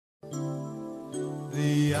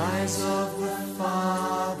eyes of the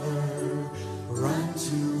Father run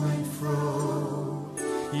to and fro.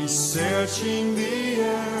 He's searching the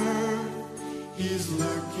earth. He's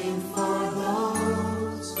looking for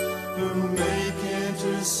those who make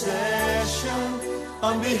intercession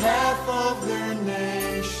on behalf of their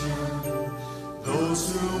nation.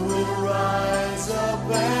 Those who will rise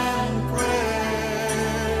up and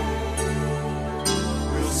pray.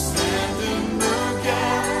 We'll stand in the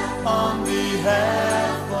gap on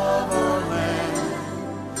behalf of our land.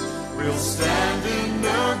 We'll stand in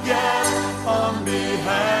the gap on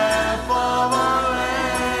behalf of our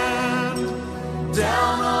land.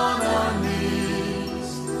 Down on our knees,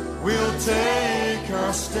 we'll take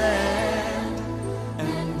our stand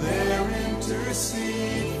and there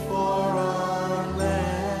intercede for our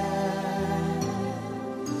land.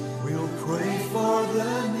 We'll pray for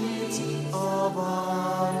the needs of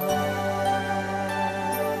our land.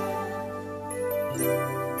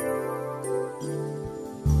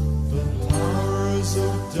 The powers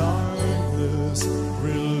of darkness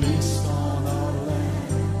released on our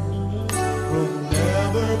land will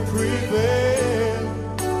never prevail,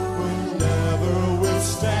 will never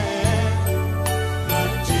withstand the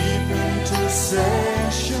deep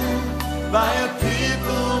intercession by a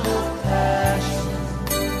people of passion.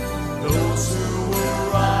 Those who will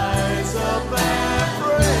rise up and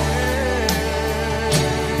pray.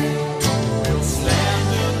 We'll stand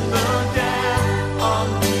in the gap on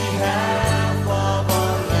behalf of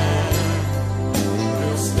our land.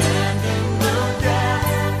 We'll stand in the gap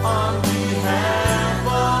on behalf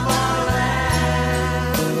of our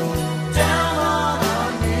land. Down on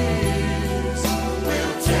our knees,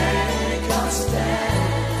 we'll take our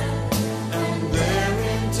stand and there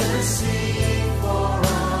intercede for our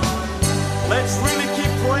land. Let's really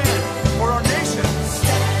keep praying for our nation.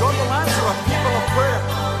 God will answer a people of prayer.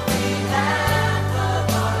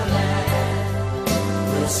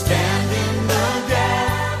 We'll stand in the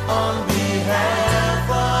gap on behalf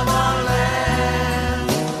of our land.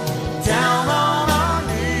 Down on our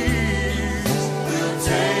knees, we'll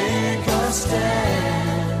take our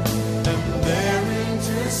stand and there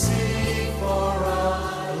intercede for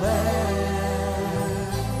our land.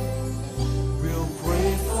 We'll pray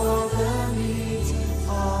for the needs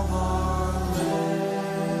of our land.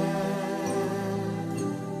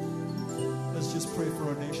 Let's just pray for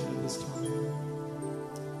our nation at this time.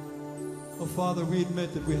 Oh, Father, we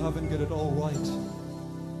admit that we haven't got it all right.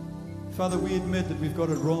 Father, we admit that we've got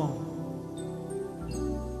it wrong.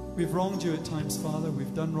 We've wronged you at times, Father.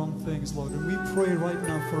 We've done wrong things, Lord. And we pray right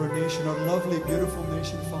now for our nation, our lovely, beautiful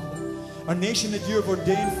nation, Father. A nation that you have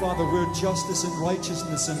ordained, Father, where justice and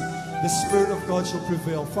righteousness and the Spirit of God shall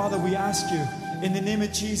prevail. Father, we ask you, in the name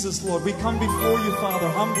of Jesus, Lord, we come before you, Father,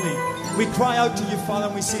 humbly. We cry out to you, Father,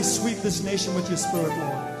 and we say, sweep this nation with your Spirit,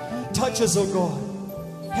 Lord. Touch us, oh God.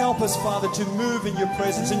 Help us, Father, to move in your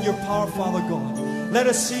presence, in your power, Father God. Let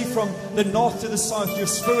us see from the north to the south your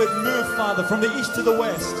Spirit move, Father, from the east to the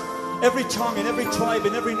west. Every tongue and every tribe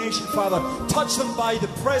and every nation, Father, touch them by the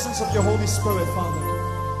presence of your Holy Spirit, Father.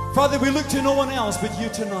 Father, we look to no one else but you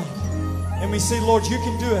tonight. And we say, Lord, you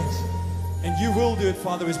can do it. And you will do it,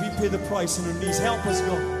 Father, as we pay the price on our knees. Help us,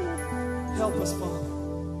 God. Help us, Father.